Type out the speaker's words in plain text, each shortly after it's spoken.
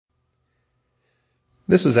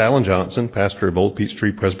This is Alan Johnson, pastor of Old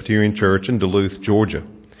Peachtree Presbyterian Church in Duluth, Georgia.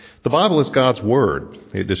 The Bible is God's Word.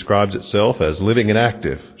 It describes itself as living and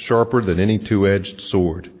active, sharper than any two-edged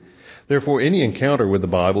sword. Therefore, any encounter with the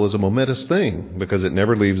Bible is a momentous thing because it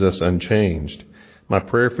never leaves us unchanged. My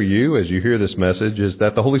prayer for you as you hear this message is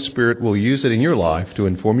that the Holy Spirit will use it in your life to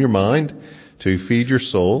inform your mind, to feed your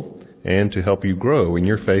soul, and to help you grow in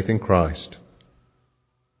your faith in Christ.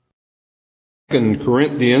 In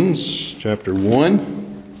Corinthians chapter 1.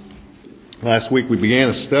 Last week we began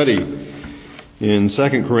a study in 2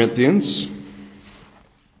 Corinthians.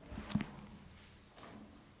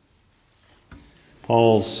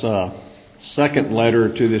 Paul's second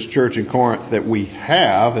letter to this church in Corinth that we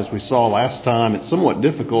have, as we saw last time. It's somewhat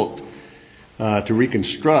difficult to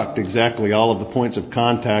reconstruct exactly all of the points of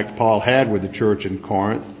contact Paul had with the church in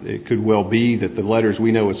Corinth. It could well be that the letters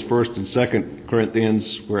we know as 1st and 2nd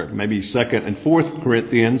Corinthians were maybe 2nd and 4th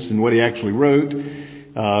Corinthians and what he actually wrote.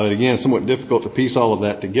 Again, it's somewhat difficult to piece all of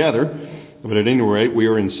that together. But at any rate, we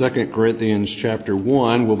are in 2 Corinthians chapter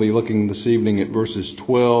 1. We'll be looking this evening at verses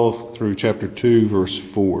 12 through chapter 2, verse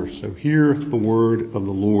 4. So hear the word of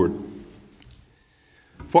the Lord.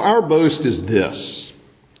 For our boast is this,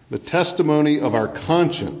 the testimony of our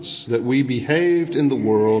conscience, that we behaved in the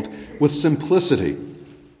world with simplicity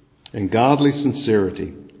and godly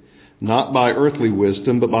sincerity, not by earthly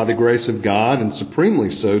wisdom, but by the grace of God, and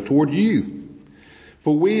supremely so toward you.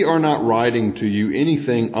 For we are not writing to you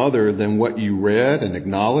anything other than what you read and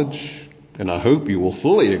acknowledge, and I hope you will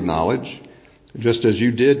fully acknowledge, just as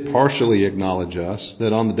you did partially acknowledge us,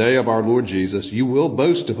 that on the day of our Lord Jesus you will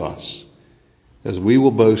boast of us, as we will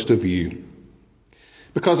boast of you.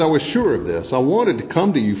 Because I was sure of this, I wanted to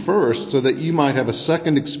come to you first so that you might have a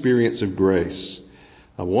second experience of grace.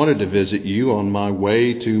 I wanted to visit you on my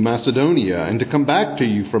way to Macedonia, and to come back to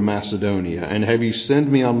you from Macedonia, and have you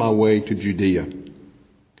send me on my way to Judea.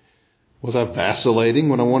 Was I vacillating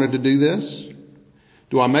when I wanted to do this?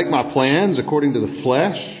 Do I make my plans according to the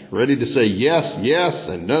flesh, ready to say yes, yes,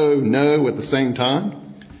 and no, no at the same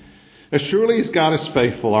time? As surely as God is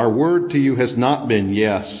faithful, our word to you has not been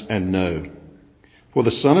yes and no. For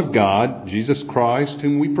the Son of God, Jesus Christ,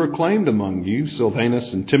 whom we proclaimed among you,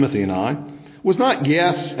 Silvanus and Timothy and I, was not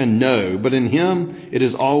yes and no, but in him it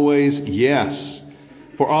is always yes.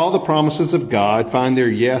 For all the promises of God find their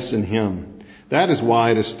yes in him. That is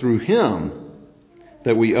why it is through him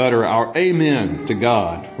that we utter our amen to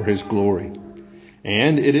God for his glory.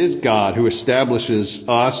 And it is God who establishes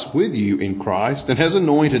us with you in Christ and has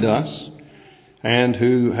anointed us, and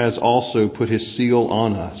who has also put his seal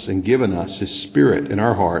on us and given us his Spirit in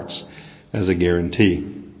our hearts as a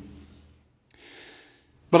guarantee.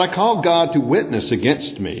 But I call God to witness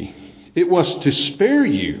against me. It was to spare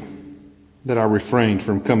you that I refrained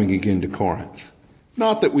from coming again to Corinth.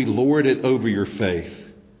 Not that we lord it over your faith,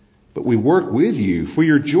 but we work with you for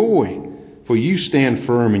your joy, for you stand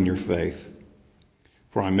firm in your faith.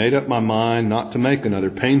 For I made up my mind not to make another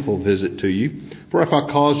painful visit to you. For if I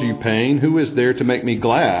cause you pain, who is there to make me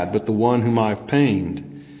glad but the one whom I have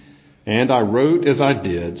pained? And I wrote as I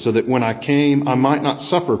did, so that when I came I might not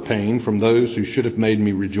suffer pain from those who should have made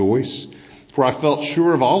me rejoice. For I felt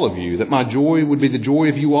sure of all of you, that my joy would be the joy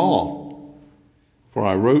of you all. For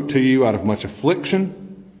I wrote to you out of much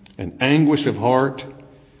affliction and anguish of heart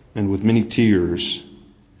and with many tears,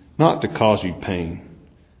 not to cause you pain,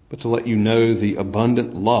 but to let you know the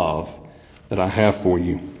abundant love that I have for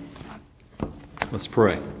you. Let's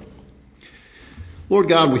pray. Lord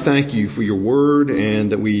God, we thank you for your word,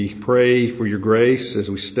 and that we pray for your grace as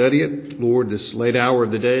we study it. Lord, this late hour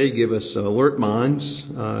of the day, give us alert minds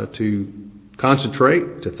to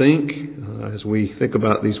concentrate, to think as we think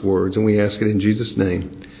about these words, and we ask it in Jesus'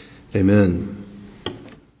 name. Amen.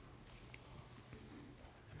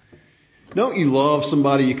 Don't you love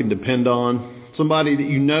somebody you can depend on? Somebody that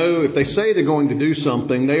you know, if they say they're going to do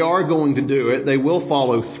something, they are going to do it. They will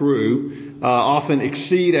follow through, often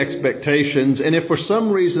exceed expectations. And if for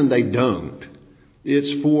some reason they don't,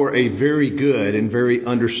 it's for a very good and very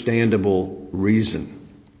understandable reason.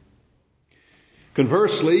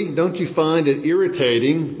 Conversely, don't you find it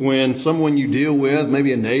irritating when someone you deal with,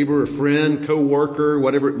 maybe a neighbor, a friend, co-worker,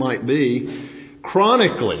 whatever it might be,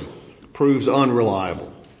 chronically proves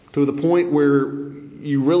unreliable to the point where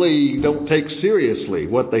you really don't take seriously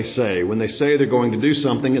what they say? When they say they're going to do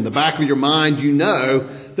something, in the back of your mind you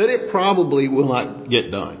know that it probably will not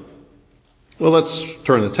get done. Well, let's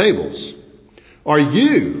turn the tables. Are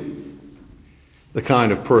you the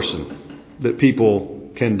kind of person that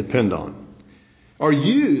people can depend on? Are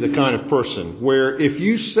you the kind of person where if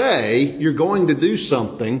you say you're going to do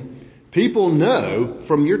something, people know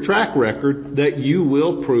from your track record that you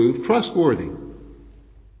will prove trustworthy?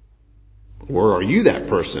 Or are you that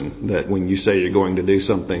person that when you say you're going to do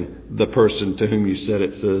something, the person to whom you said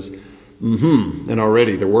it says, and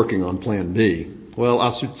already they're working on plan B? Well,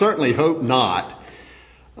 I certainly hope not.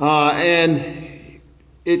 And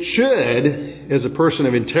it should, as a person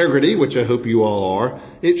of integrity, which I hope you all are,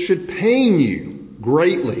 it should pain you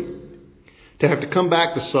greatly to have to come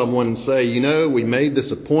back to someone and say, we made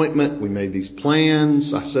this appointment, we made these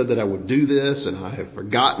plans, I said that I would do this, and I have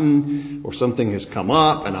forgotten, or something has come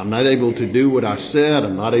up, and I'm not able to do what I said,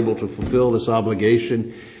 I'm not able to fulfill this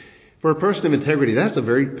obligation. For a person of integrity, that's a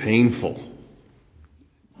very painful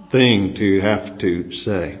thing to have to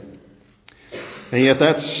say. And yet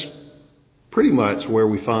that's pretty much where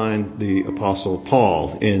we find the Apostle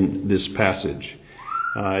Paul in this passage.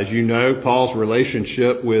 As you know, Paul's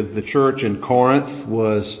relationship with the church in Corinth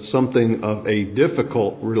was something of a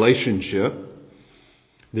difficult relationship.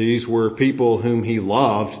 These were people whom he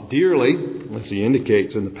loved dearly, as he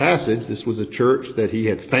indicates in the passage. This was a church that he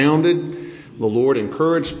had founded. The Lord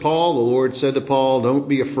encouraged Paul. The Lord said to Paul, "Don't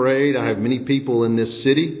be afraid. I have many people in this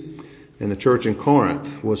city." And the church in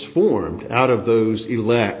Corinth was formed out of those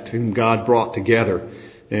elect whom God brought together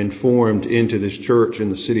and formed into this church in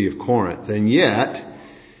the city of Corinth. And yet,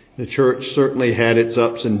 the church certainly had its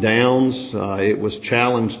ups and downs. It was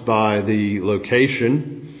challenged by the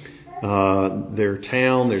location, their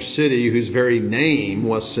town, their city, whose very name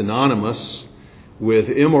was synonymous with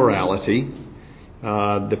immorality.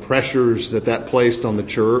 The pressures that placed on the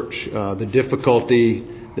church, the difficulty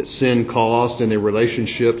that sin caused in their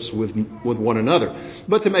relationships with one another.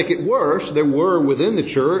 But to make it worse, there were within the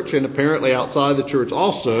church and apparently outside the church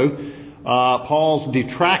also, Paul's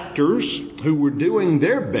detractors who were doing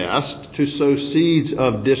their best to sow seeds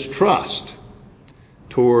of distrust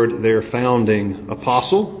toward their founding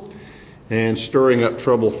apostle and stirring up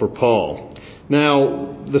trouble for Paul.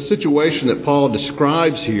 Now, the situation that Paul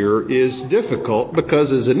describes here is difficult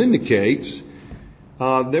because, as it indicates,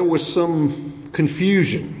 there was some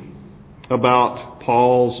confusion about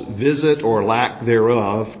Paul's visit or lack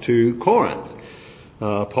thereof to Corinth.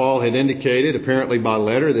 Paul had indicated, apparently by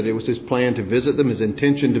letter, that it was his plan to visit them, his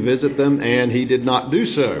intention to visit them, and he did not do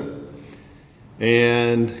so.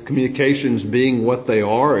 And communications being what they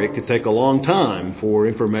are, it could take a long time for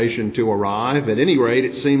information to arrive. At any rate,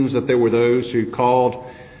 it seems that there were those who called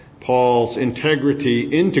Paul's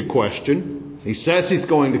integrity into question. He says he's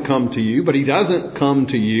going to come to you, but he doesn't come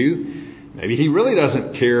to you. Maybe he really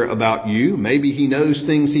doesn't care about you. Maybe he knows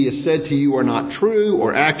things he has said to you are not true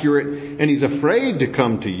or accurate, and he's afraid to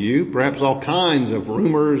come to you. Perhaps all kinds of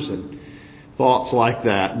rumors and thoughts like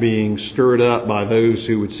that being stirred up by those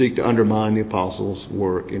who would seek to undermine the apostles'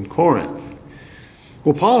 work in Corinth.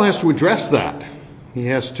 Well, Paul has to address that. He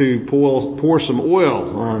has to pour some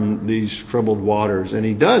oil on these troubled waters, and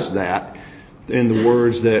he does that in the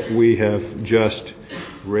words that we have just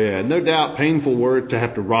read. No doubt painful word to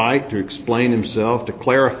have to write, to explain himself, to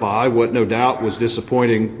clarify what no doubt was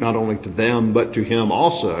disappointing not only to them but to him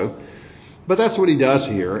also. But that's what he does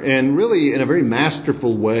here, and really in a very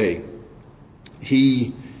masterful way.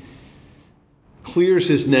 He clears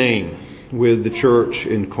his name with the church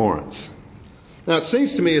in Corinth. Now it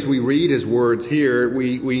seems to me as we read his words here,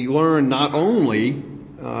 we learn not only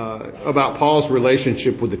about Paul's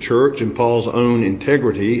relationship with the church and Paul's own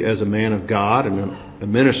integrity as a man of God and a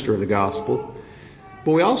minister of the gospel,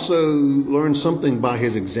 but we also learn something by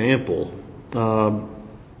his example,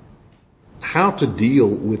 how to deal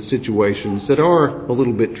with situations that are a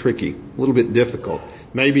little bit tricky, a little bit difficult.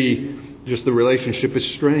 Maybe just the relationship is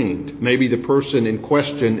strained. Maybe the person in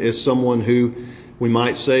question is someone who we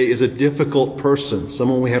might say is a difficult person,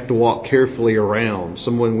 someone we have to walk carefully around,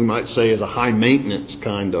 someone we might say is a high maintenance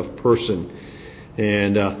kind of person,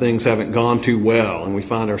 and things haven't gone too well, and we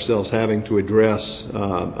find ourselves having to address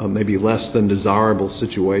a maybe less than desirable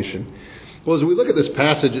situation. Well, as we look at this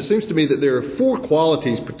passage, it seems to me that there are four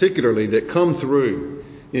qualities particularly that come through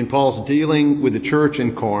in Paul's dealing with the church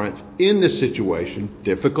in Corinth in this situation,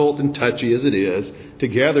 difficult and touchy as it is,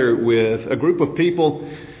 together with a group of people,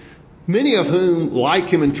 many of whom like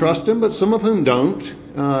him and trust him, but some of whom don't.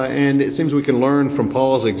 And it seems we can learn from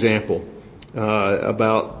Paul's example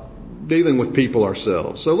about dealing with people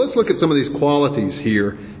ourselves. So let's look at some of these qualities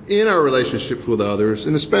here in our relationships with others,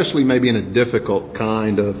 and especially maybe in a difficult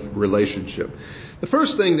kind of relationship. The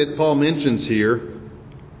first thing that Paul mentions here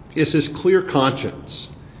is his clear conscience.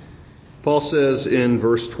 Paul says in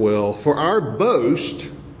verse 12, "For our boast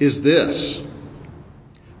is this,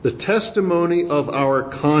 the testimony of our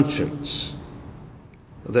conscience,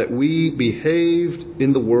 that we behaved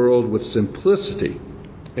in the world with simplicity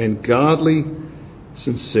and godly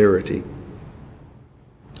sincerity."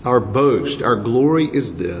 Our boast, our glory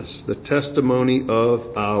is this, the testimony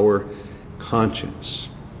of our conscience.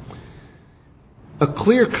 A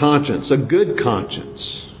clear conscience, a good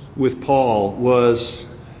conscience with Paul was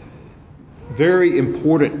very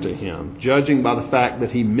important to him, judging by the fact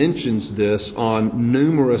that he mentions this on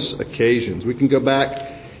numerous occasions. We can go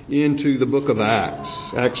back into the book of Acts,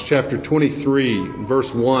 Acts chapter 23,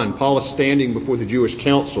 verse 1. Paul is standing before the Jewish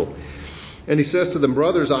council, and he says to them,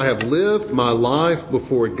 "Brothers, I have lived my life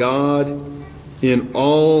before God in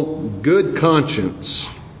all good conscience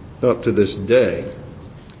up to this day."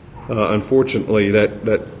 Unfortunately,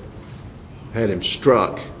 that had him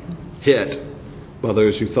hit by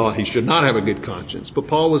those who thought he should not have a good conscience. But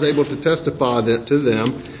Paul was able to testify to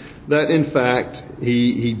them that, in fact,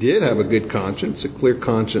 he did have a good conscience, a clear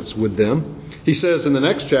conscience with them. He says in the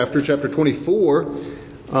next chapter, chapter 24,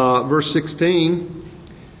 verse 16,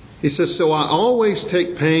 he says, "So I always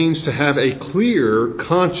take pains to have a clear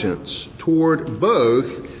conscience toward both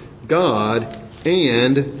God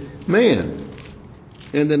and man."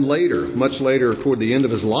 And then later, much later, toward the end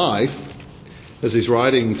of his life, as he's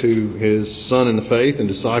writing to his son in the faith and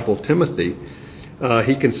disciple Timothy,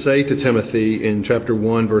 he can say to Timothy in chapter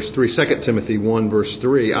 1, verse 3, 2 Timothy 1, verse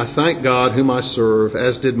 3, "I thank God whom I serve,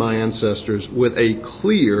 as did my ancestors, with a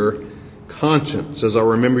clear conscience, as I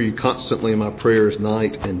remember you constantly in my prayers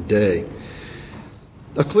night and day."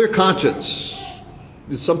 A clear conscience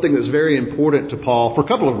is something that's very important to Paul for a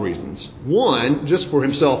couple of reasons. One, just for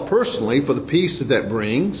himself personally, for the peace that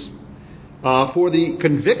brings, for the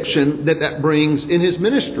conviction that brings in his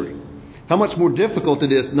ministry. How much more difficult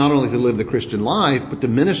it is not only to live the Christian life, but to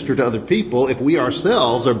minister to other people if we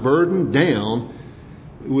ourselves are burdened down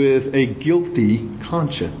with a guilty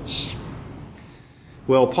conscience.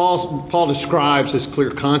 Well, Paul describes his clear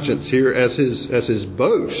conscience here as his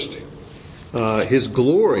boast, his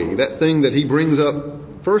glory, that thing that he brings up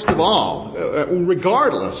first of all,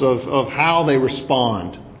 regardless of how they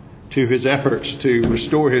respond to his efforts to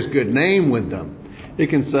restore his good name with them. He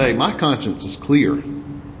can say, "My conscience is clear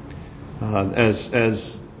as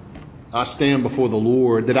I stand before the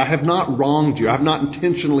Lord, that I have not wronged you, I have not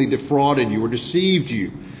intentionally defrauded you or deceived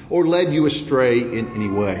you or led you astray in any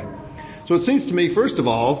way." So it seems to me, first of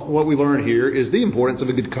all, what we learn here is the importance of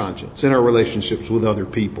a good conscience in our relationships with other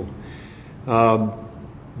people.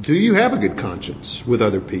 Do you have a good conscience with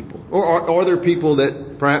other people? Or are there people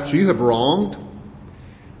that perhaps you have wronged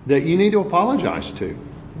that you need to apologize to?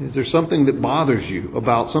 Is there something that bothers you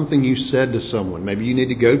about something you said to someone? Maybe you need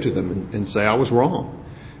to go to them and say, "I was wrong."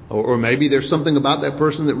 Or maybe there's something about that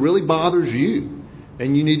person that really bothers you,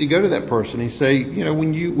 and you need to go to that person and say, "You know,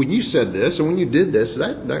 when you said this or when you did this,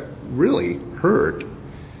 that really hurt.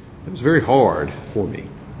 It was very hard for me,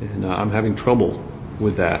 and I'm having trouble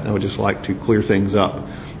with that. And I would just like to clear things up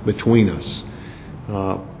between us."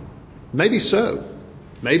 Maybe so.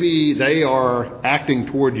 Maybe they are acting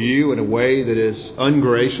toward you in a way that is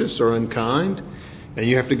ungracious or unkind, and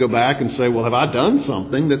you have to go back and say, "Well, have I done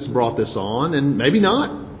something that's brought this on?" And maybe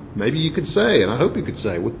not. Maybe you could say, and I hope you could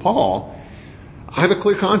say, with Paul, "I have a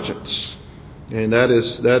clear conscience, and that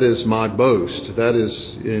is my boast. That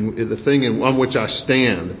is in the thing on which I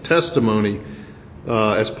stand, the testimony,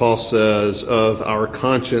 as Paul says, of our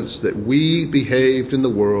conscience, that we behaved in the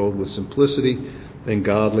world with simplicity and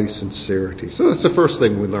godly sincerity." So that's the first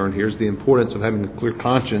thing we learn here, is the importance of having a clear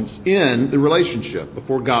conscience in the relationship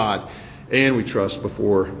before God and, we trust,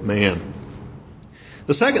 before man.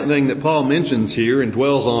 The second thing that Paul mentions here and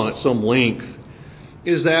dwells on at some length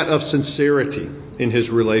is that of sincerity in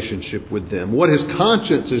his relationship with them. What his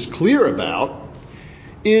conscience is clear about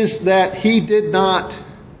is that he did not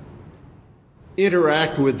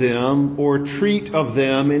interact with them or treat of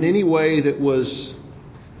them in any way that was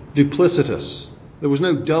duplicitous. There was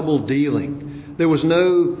no double dealing. There was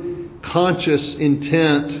no conscious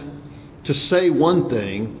intent to say one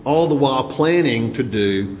thing, all the while planning to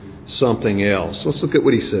do something else. Let's look at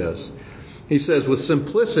what he says. He says, with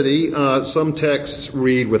simplicity, some texts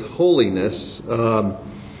read with holiness.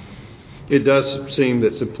 It does seem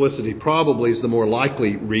that simplicity probably is the more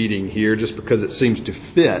likely reading here, just because it seems to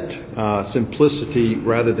fit simplicity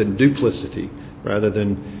rather than duplicity, rather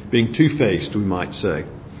than being two-faced, we might say.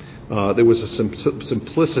 There was a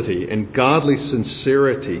simplicity and godly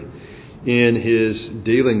sincerity in his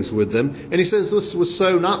dealings with them. And he says this was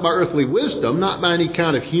so not by earthly wisdom, not by any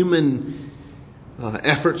kind of human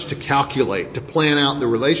efforts to calculate, to plan out the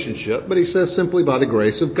relationship, but he says simply by the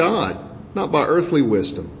grace of God, not by earthly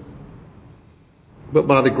wisdom, but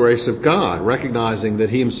by the grace of God, recognizing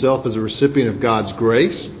that he himself is a recipient of God's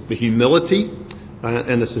grace, the humility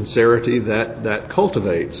and the sincerity that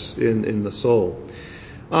cultivates in the soul.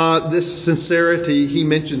 this sincerity he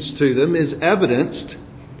mentions to them is evidenced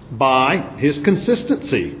by his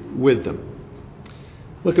consistency with them.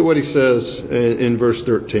 Look at what he says in verse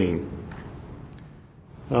 13.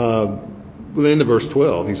 The end of verse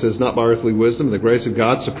 12, he says, not by earthly wisdom, the grace of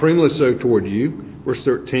God, supremely so toward you. Verse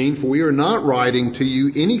 13, for we are not writing to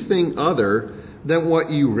you anything other than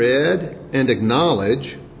what you read and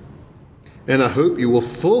acknowledge, and I hope you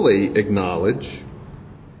will fully acknowledge,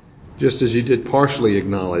 just as you did partially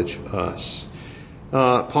acknowledge us.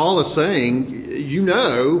 Paul is saying, you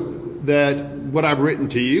know that what I've written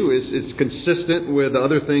to you is consistent with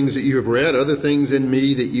other things that you have read, other things in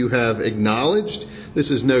me that you have acknowledged. This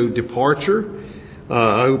is no departure.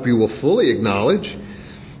 I hope you will fully acknowledge,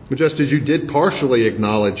 just as you did partially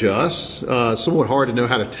acknowledge us. Somewhat hard to know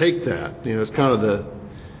how to take that. It's kind of the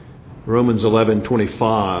Romans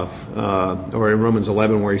 11:25, or in Romans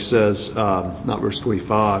 11 where he says, not verse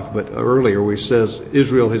 25, but earlier where he says,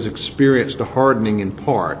 Israel has experienced a hardening in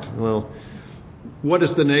part. Well, what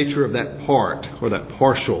is the nature of that part, or that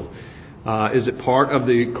partial? Is it part of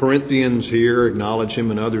the Corinthians here acknowledge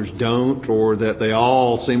him and others don't, or that they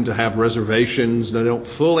all seem to have reservations, they don't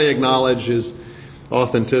fully acknowledge his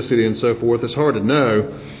authenticity and so forth? It's hard to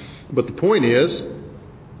know. But the point is,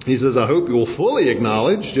 he says, I hope you will fully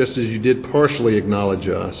acknowledge, just as you did partially acknowledge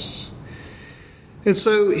us. And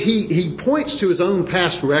so he points to his own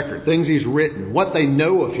past record, things he's written, what they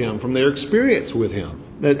know of him from their experience with him,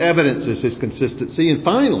 that evidences his consistency. And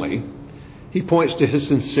finally, he points to his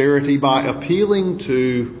sincerity by appealing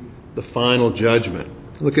to the final judgment.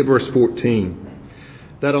 Look at verse 14.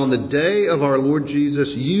 That on the day of our Lord Jesus,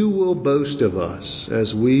 you will boast of us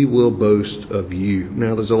as we will boast of you.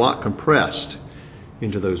 Now, there's a lot compressed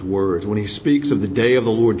into those words. When he speaks of the day of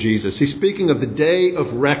the Lord Jesus, he's speaking of the day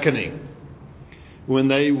of reckoning, when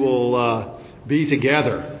they will be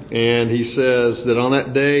together. And he says that on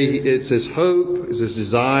that day, it's his hope, it's his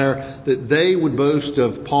desire that they would boast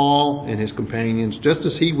of Paul and his companions just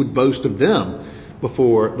as he would boast of them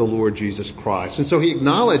before the Lord Jesus Christ. And so he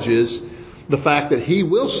acknowledges the fact that he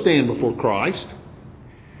will stand before Christ,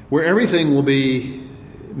 where everything will be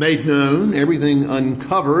made known, everything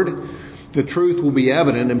uncovered, the truth will be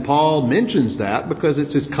evident. And Paul mentions that because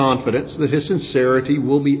it's his confidence that his sincerity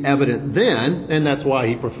will be evident then, and that's why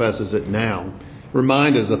he professes it now.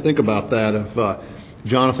 Remind us, I think about that, of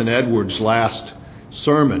Jonathan Edwards' last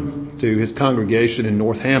sermon to his congregation in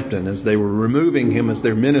Northampton as they were removing him as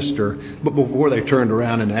their minister, but before they turned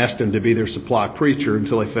around and asked him to be their supply preacher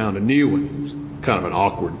until they found a new one. It was kind of an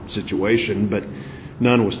awkward situation, but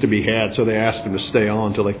none was to be had, so they asked him to stay on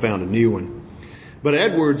until they found a new one. But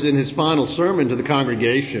Edwards, in his final sermon to the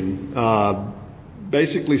congregation,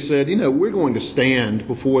 basically said, we're going to stand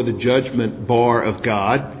before the judgment bar of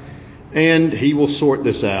God, and he will sort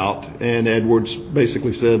this out. And Edwards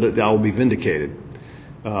basically said that I will be vindicated.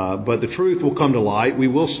 But the truth will come to light. We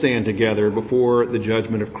will stand together before the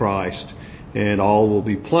judgment of Christ, and all will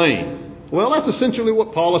be plain. Well, that's essentially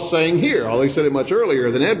what Paul is saying here, although he said it much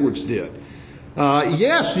earlier than Edwards did.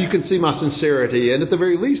 Yes, you can see my sincerity, and at the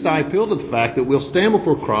very least I appeal to the fact that we'll stand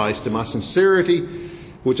before Christ, and my sincerity,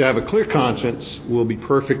 which I have a clear conscience, will be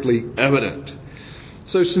perfectly evident.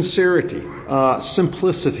 So sincerity,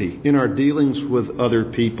 simplicity in our dealings with other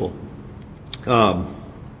people.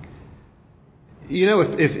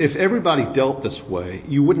 If everybody dealt this way,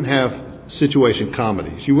 you wouldn't have situation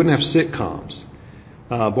comedies. You wouldn't have sitcoms.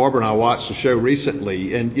 Barbara and I watched a show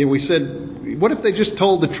recently, and we said, what if they just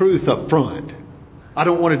told the truth up front? I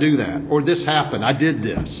don't want to do that. Or this happened. I did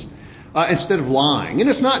this. Instead of lying. And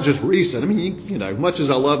it's not just recent. I mean, much as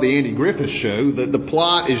I love the Andy Griffith show, the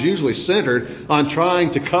plot is usually centered on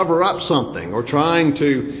trying to cover up something or trying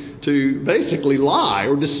to basically lie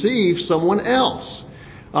or deceive someone else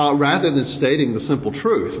rather than stating the simple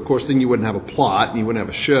truth. Of course, then you wouldn't have a plot and you wouldn't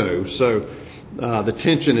have a show. So the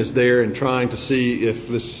tension is there in trying to see if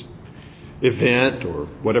this event or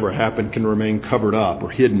whatever happened can remain covered up or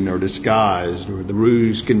hidden or disguised, or the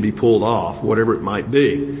ruse can be pulled off, whatever it might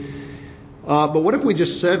be. But what if we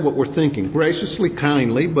just said what we're thinking, graciously,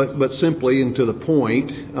 kindly, but simply and to the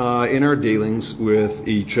point in our dealings with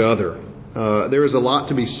each other? There is a lot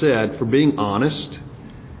to be said for being honest,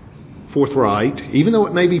 forthright, even though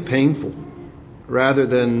it may be painful, rather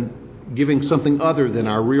than giving something other than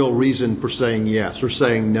our real reason for saying yes or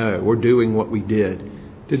saying no or doing what we did,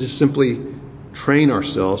 to just simply train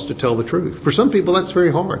ourselves to tell the truth. For some people, that's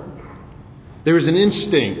very hard. There is an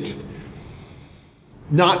instinct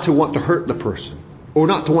not to want to hurt the person or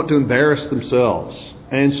not to want to embarrass themselves.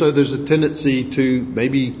 And so there's a tendency to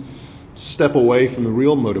maybe step away from the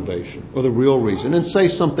real motivation or the real reason and say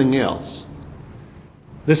something else.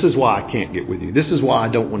 This is why I can't get with you. This is why I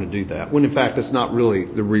don't want to do that. When in fact, that's not really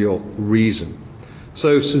the real reason.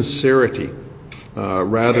 So sincerity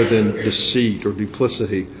rather than deceit or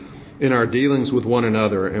duplicity in our dealings with one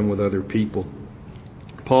another and with other people.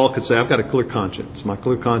 Paul could say, I've got a clear conscience. My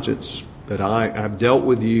clear conscience that I've dealt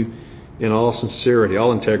with you in all sincerity,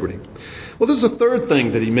 all integrity. Well, this is a third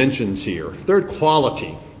thing that he mentions here, third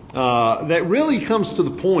quality that really comes to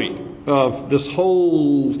the point of this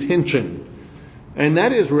whole tension, and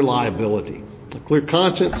that is reliability. A clear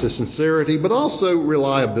conscience is sincerity, but also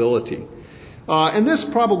reliability. And this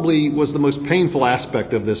probably was the most painful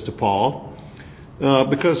aspect of this to Paul,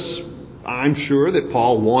 because I'm sure that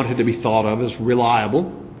Paul wanted to be thought of as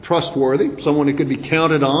reliable, trustworthy, someone who could be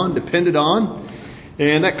counted on, depended on.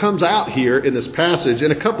 And that comes out here in this passage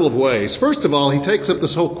in a couple of ways. First of all, he takes up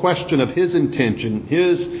this whole question of his intention,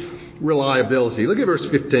 his reliability. Look at verse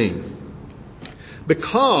 15.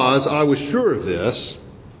 Because I was sure of this,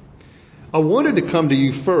 I wanted to come to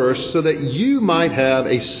you first so that you might have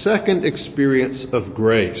a second experience of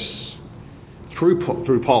grace.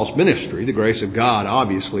 Through Paul's ministry, the grace of God,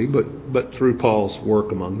 obviously, but through Paul's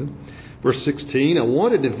work among them. Verse 16, I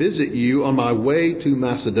wanted to visit you on my way to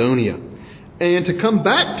Macedonia and to come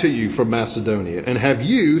back to you from Macedonia and have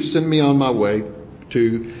you send me on my way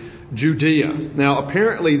to Judea. Now,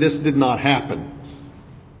 apparently this did not happen,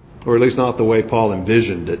 or at least not the way Paul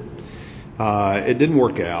envisioned it. It didn't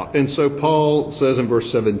work out. And so Paul says in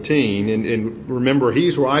verse 17, and remember,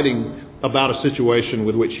 he's writing about a situation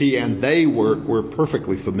with which he and they were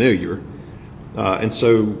perfectly familiar. And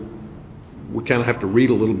so we kind of have to read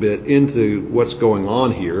a little bit into what's going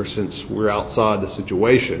on here since we're outside the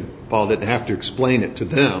situation. Paul didn't have to explain it to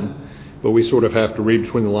them, but we sort of have to read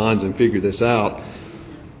between the lines and figure this out.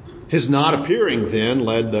 His not appearing then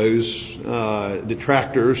led those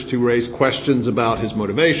detractors to raise questions about his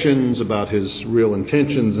motivations, about his real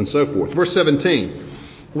intentions, and so forth. Verse 17.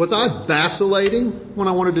 Was I vacillating when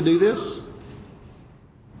I wanted to do this?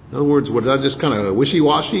 In other words, was I just kind of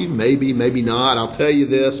wishy-washy? Maybe, maybe not. I'll tell you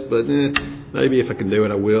this, but maybe if I can do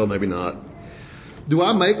it, I will. Maybe not. Do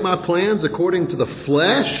I make my plans according to the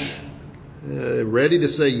flesh? Ready to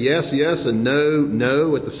say yes, yes, and no,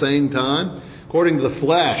 no at the same time? According to the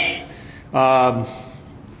flesh.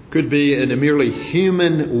 Could be in a merely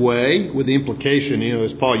human way, with the implication,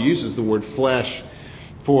 as Paul uses the word flesh,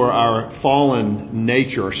 for our fallen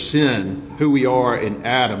nature or sin, who we are in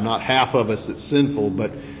Adam, not half of us that's sinful,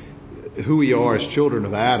 but who we are as children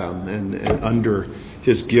of Adam and under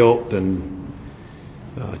his guilt and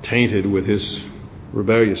tainted with his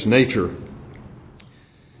rebellious nature.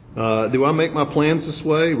 Do I make my plans this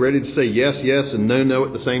way, ready to say yes, yes, and no, no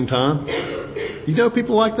at the same time? You know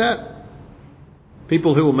people like that?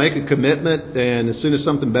 People who will make a commitment, and as soon as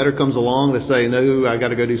something better comes along, they say, no, I got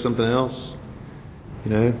to go do something else.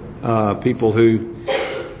 People who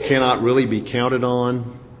cannot really be counted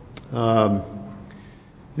on.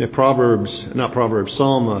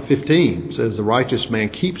 Psalm 15 says the righteous man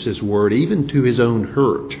keeps his word even to his own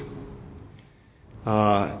hurt.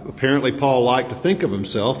 Apparently Paul liked to think of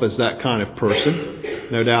himself as that kind of person.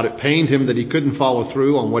 No doubt it pained him that he couldn't follow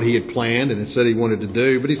through on what he had planned and had said he wanted to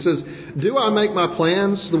do. But he says, do I make my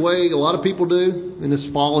plans the way a lot of people do in this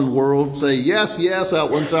fallen world? Say yes, yes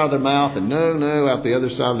out one side of their mouth and no, no out the other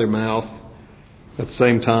side of their mouth at the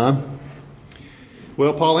same time?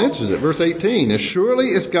 Well, Paul answers it. Verse 18, as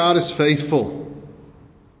surely as God is faithful,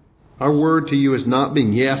 our word to you is not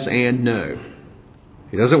being yes and no.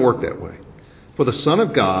 It doesn't work that way. For the Son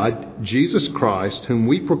of God, Jesus Christ, whom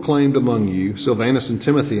we proclaimed among you, Silvanus and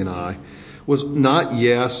Timothy and I, was not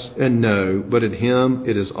yes and no, but in him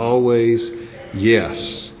it is always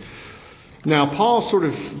yes. Now, Paul sort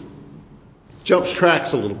of jumps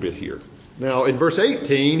tracks a little bit here. Now, in verse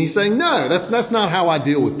 18, he's saying, no, that's not how I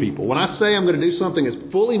deal with people. When I say I'm going to do something,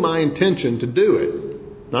 it's fully my intention to do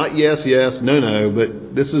it. Not yes, yes, no, no,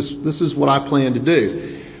 but this is what I plan to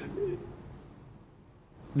do.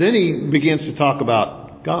 Then he begins to talk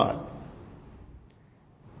about God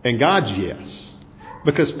and God's yes,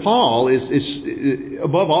 because Paul is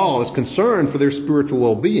above all is concerned for their spiritual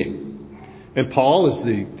well-being, and Paul is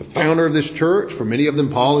the founder of this church. For many of them,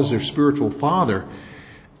 Paul is their spiritual father.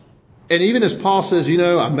 And even as Paul says,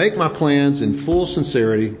 I make my plans in full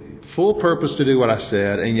sincerity, full purpose to do what I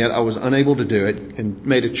said, and yet I was unable to do it and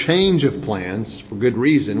made a change of plans for good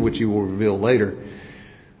reason, which he will reveal later.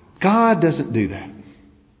 God doesn't do that.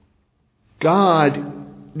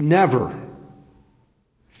 God never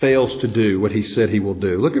fails to do what he said he will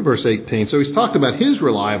do. Look at verse 18. So he's talked about his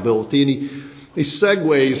reliability, and he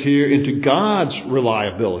segues here into God's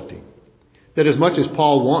reliability. That as much as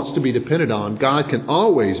Paul wants to be depended on, God can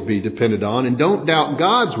always be depended on. And don't doubt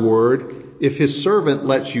God's word if his servant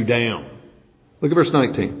lets you down. Look at verse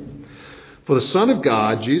 19. For the Son of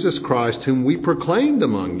God, Jesus Christ, whom we proclaimed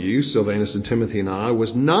among you, Silvanus and Timothy and I,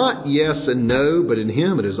 was not yes and no, but in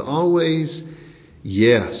him it is always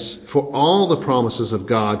yes. For all the promises of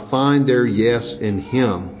God find their yes in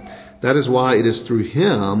him. That is why it is through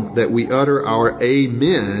him that we utter our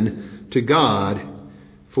amen to God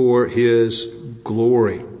for his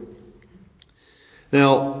glory.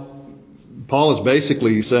 Now, Paul is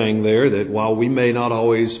basically saying there that while we may not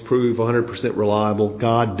always prove 100% reliable,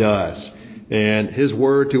 God does. And his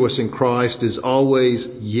word to us in Christ is always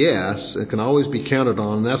yes and can always be counted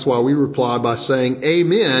on. And that's why we reply by saying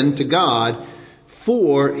amen to God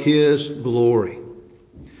for his glory.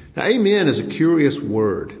 Now, amen is a curious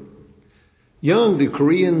word. Young, do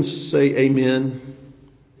Koreans say amen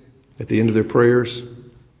at the end of their prayers?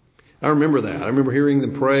 I remember that. I remember hearing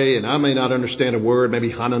them pray, and I may not understand a word,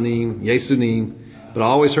 maybe Hananim, Yesunim, but I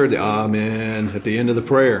always heard the amen at the end of the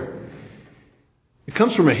prayer. It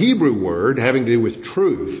comes from a Hebrew word having to do with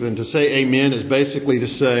truth, and to say amen is basically to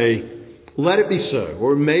say, let it be so,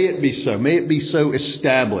 or may it be so. May it be so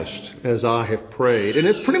established as I have prayed. And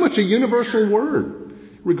it's pretty much a universal word.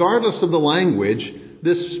 Regardless of the language,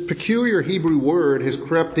 this peculiar Hebrew word has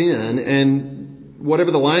crept in, and whatever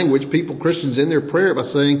the language, people, Christians, in their prayer by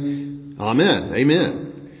saying, amen,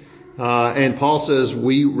 amen. And Paul says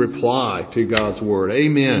we reply to God's word,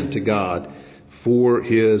 amen to God for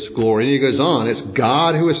his glory. And he goes on, it's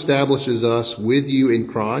God who establishes us with you in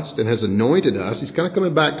Christ and has anointed us. He's kind of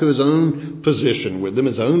coming back to his own position with them,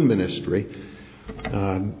 his own ministry.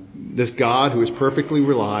 This God who is perfectly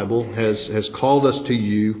reliable has called us to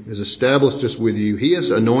you, has established us with you. He has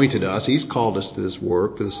anointed us. He's called us to this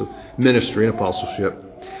work, to this ministry and apostleship.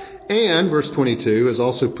 And, verse 22, has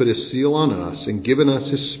also put his seal on us and given us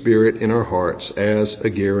his Spirit in our hearts as a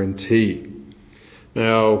guarantee.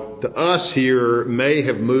 Now, the us here may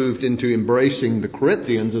have moved into embracing the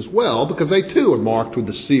Corinthians as well, because they too are marked with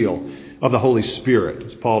the seal of the Holy Spirit,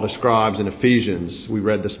 as Paul describes in Ephesians, we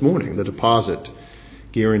read this morning, the deposit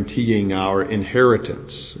guaranteeing our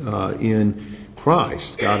inheritance in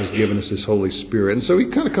Christ. God has given us his Holy Spirit. And so he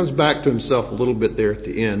kind of comes back to himself a little bit there at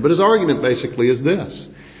the end. But his argument basically is this.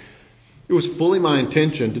 It was fully my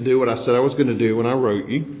intention to do what I said I was going to do when I wrote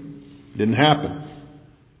you. It didn't happen.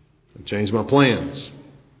 I changed my plans.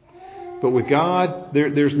 But with God,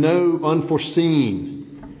 there's no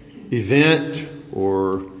unforeseen event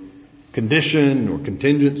or condition or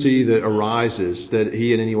contingency that arises that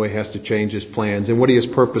he in any way has to change his plans. And what he has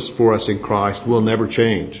purposed for us in Christ will never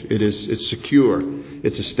change. It's secure.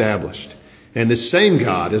 It's established. And this same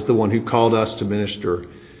God is the one who called us to minister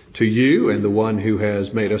to you and the one who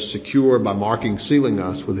has made us secure by sealing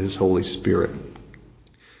us with his Holy Spirit.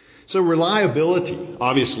 So reliability,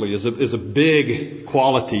 obviously, is a big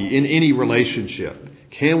quality in any relationship.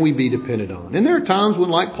 Can we be depended on? And there are times when,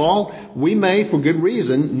 like Paul, we may, for good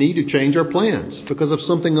reason, need to change our plans because of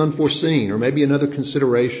something unforeseen or maybe another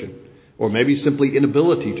consideration or maybe simply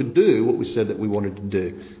inability to do what we said that we wanted to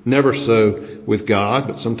do. Never so with God,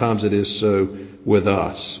 but sometimes it is so with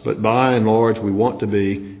us. But by and large, we want to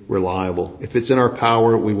be reliable. If it's in our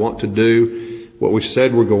power, we want to do what we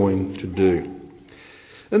said we're going to do.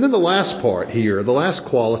 And then the last part here, the last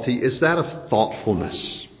quality, is that of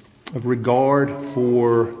thoughtfulness, of regard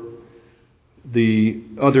for the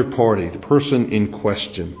other party, the person in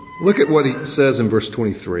question. Look at what he says in verse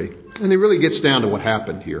 23. And he really gets down to what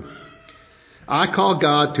happened here. I call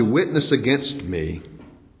God to witness against me.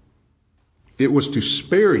 It was to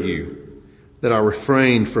spare you that I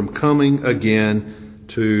refrained from coming again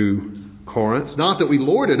to Corinth. Not that we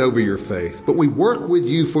lord it over your faith, but we work with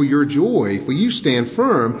you for your joy, for you stand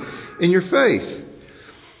firm in your faith.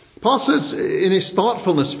 Paul says in his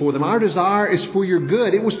thoughtfulness for them, our desire is for your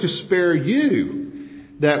good. It was to spare you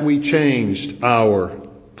that we changed our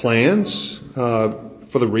plans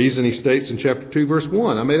for the reason he states in chapter 2, verse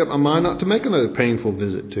 1. I made up my mind not to make another painful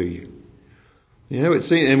visit to you. You know,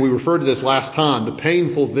 and we referred to this last time, the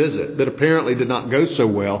painful visit that apparently did not go so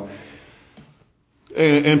well.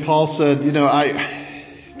 And Paul said, you know,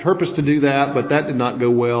 I purposed to do that, but that did not go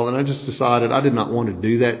well. And I just decided I did not want to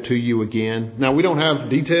do that to you again. Now, we don't have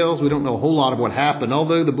details. We don't know a whole lot of what happened,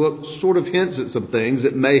 although the book sort of hints at some things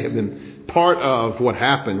that may have been part of what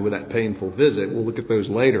happened with that painful visit. We'll look at those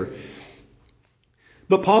later.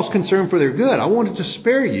 But Paul's concerned for their good. I wanted to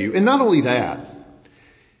spare you. And not only that,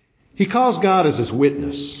 he calls God as his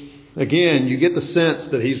witness. Again, you get the sense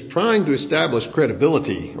that he's trying to establish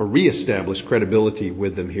credibility or reestablish credibility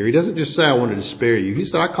with them here. He doesn't just say, I wanted to spare you. He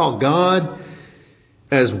said, I call God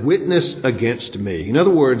as witness against me. In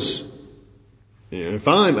other words, if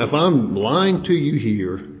I'm lying to you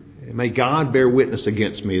here, may God bear witness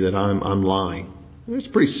against me that I'm lying. It's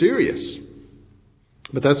pretty serious.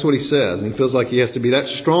 But that's what he says. And he feels like he has to be that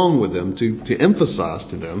strong with them to emphasize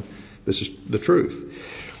to them this is the truth.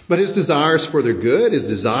 But his desire is for their good. His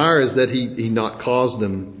desire is that he not cause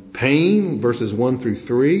them pain, verses 1 through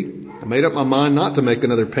 3. I made up my mind not to make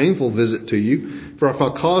another painful visit to you. For if I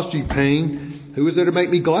caused you pain, who is there to make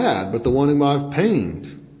me glad but the one whom I've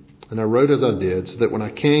pained? And I wrote as I did, so that when I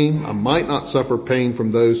came, I might not suffer pain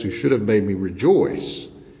from those who should have made me rejoice.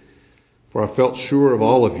 For I felt sure of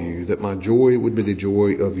all of you that my joy would be the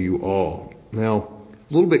joy of you all. Now,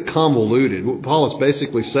 a little bit convoluted. What Paul is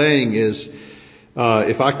basically saying is,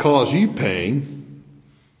 if I cause you pain,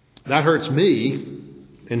 that hurts me.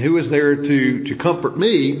 And who is there to comfort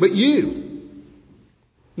me but you?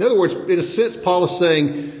 In other words, in a sense, Paul is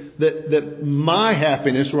saying that my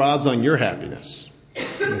happiness rides on your happiness.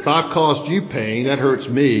 If I've caused you pain, that hurts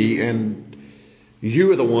me, and you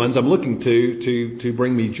are the ones I'm looking to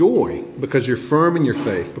bring me joy because you're firm in your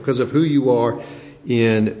faith, because of who you are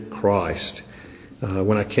in Christ.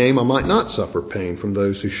 When I came, I might not suffer pain from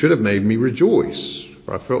those who should have made me rejoice.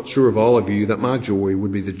 For I felt sure of all of you that my joy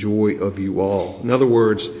would be the joy of you all. In other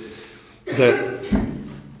words, that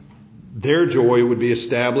their joy would be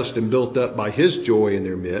established and built up by his joy in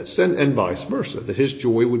their midst, and vice versa, that his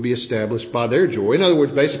joy would be established by their joy. In other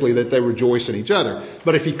words, basically that they rejoice in each other.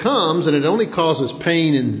 But if he comes and it only causes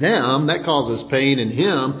pain in them, that causes pain in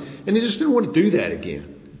him, and he just didn't want to do that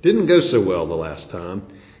again. It didn't go so well the last time.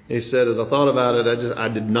 He said, as I thought about it, I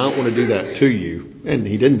did not want to do that to you. And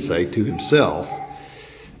he didn't say to himself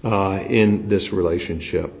in this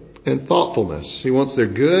relationship. And thoughtfulness. He wants their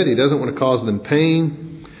good. He doesn't want to cause them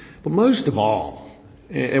pain. But most of all,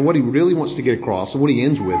 and what he really wants to get across, and what he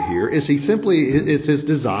ends with here, is it's his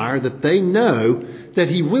desire that they know that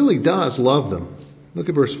he really does love them. Look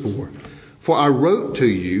at verse 4. For I wrote to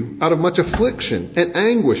you out of much affliction and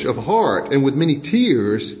anguish of heart and with many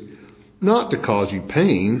tears, not to cause you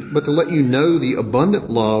pain, but to let you know the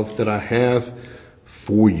abundant love that I have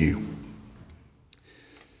for you.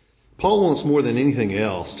 Paul wants more than anything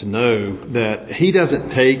else to know that he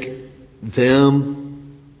doesn't take them,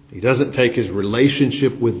 he doesn't take his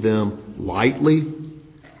relationship with them lightly,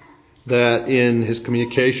 that in his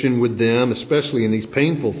communication with them, especially in these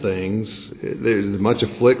painful things, there's much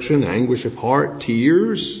affliction, anguish of heart,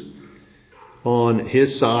 tears on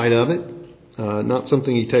his side of it. Not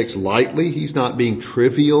something he takes lightly. He's not being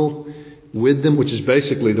trivial with them, which is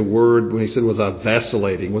basically the word when he said, was I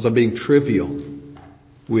vacillating? Was I being trivial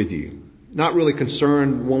with you? Not really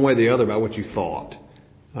concerned one way or the other about what you thought.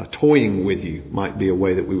 Toying with you might be a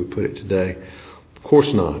way that we would put it today. Of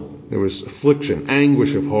course not. There was affliction,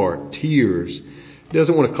 anguish of heart, tears. He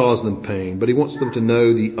doesn't want to cause them pain, but he wants them to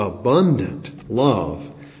know the abundant love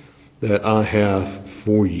that I have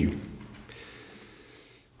for you.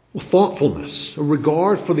 Well, thoughtfulness, a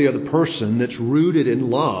regard for the other person that's rooted in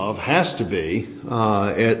love has to be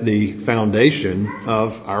at the foundation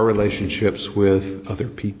of our relationships with other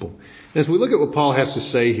people. As we look at what Paul has to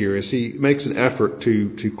say here, as he makes an effort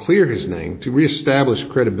to clear his name, to reestablish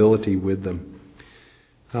credibility with them,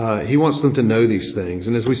 he wants them to know these things.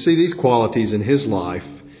 And as we see these qualities in his life,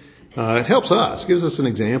 it helps us, gives us an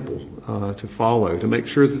example to follow, to make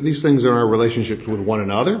sure that these things are in our relationships with one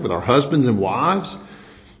another, with our husbands and wives,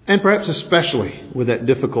 and perhaps especially with that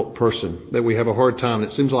difficult person that we have a hard time.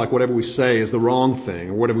 It seems like whatever we say is the wrong thing,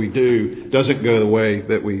 or whatever we do doesn't go the way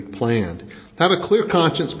that we planned. Have a clear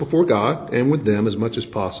conscience before God and with them as much as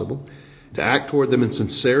possible. To act toward them in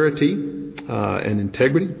sincerity and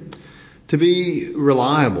integrity. To be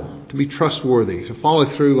reliable, to be trustworthy, to follow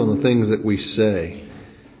through on the things that we say.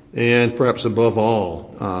 And perhaps above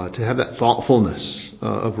all, to have that thoughtfulness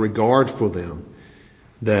of regard for them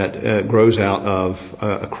that grows out of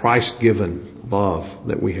a Christ-given love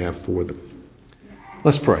that we have for them.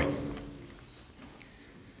 Let's pray.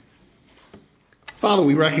 Father,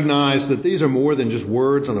 we recognize that these are more than just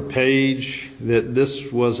words on a page, that this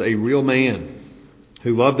was a real man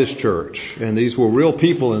who loved this church, and these were real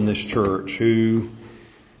people in this church who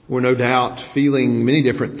were no doubt feeling many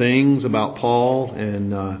different things about Paul,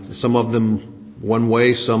 and some of them one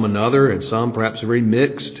way, some another, and some perhaps very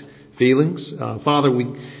mixed feelings. Father,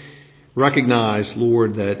 we recognize,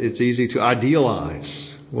 Lord, that it's easy to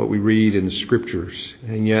idealize what we read in the Scriptures.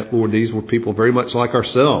 And yet, Lord, these were people very much like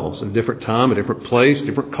ourselves, at a different time, a different place,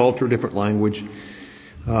 different culture, different language,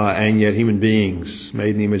 and yet human beings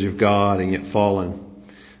made in the image of God and yet fallen.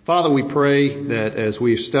 Father, we pray that as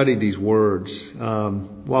we have studied these words,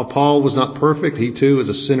 while Paul was not perfect, he too is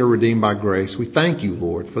a sinner redeemed by grace. We thank you,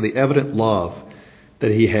 Lord, for the evident love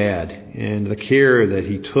that he had and the care that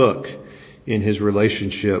he took in his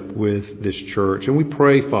relationship with this church. And we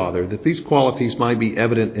pray, Father, that these qualities might be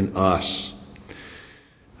evident in us,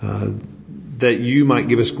 that you might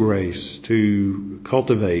give us grace to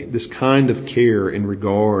cultivate this kind of care and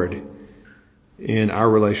regard in our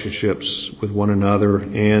relationships with one another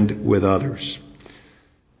and with others,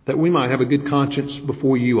 that we might have a good conscience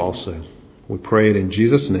before you also. We pray it in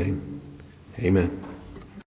Jesus' name. Amen.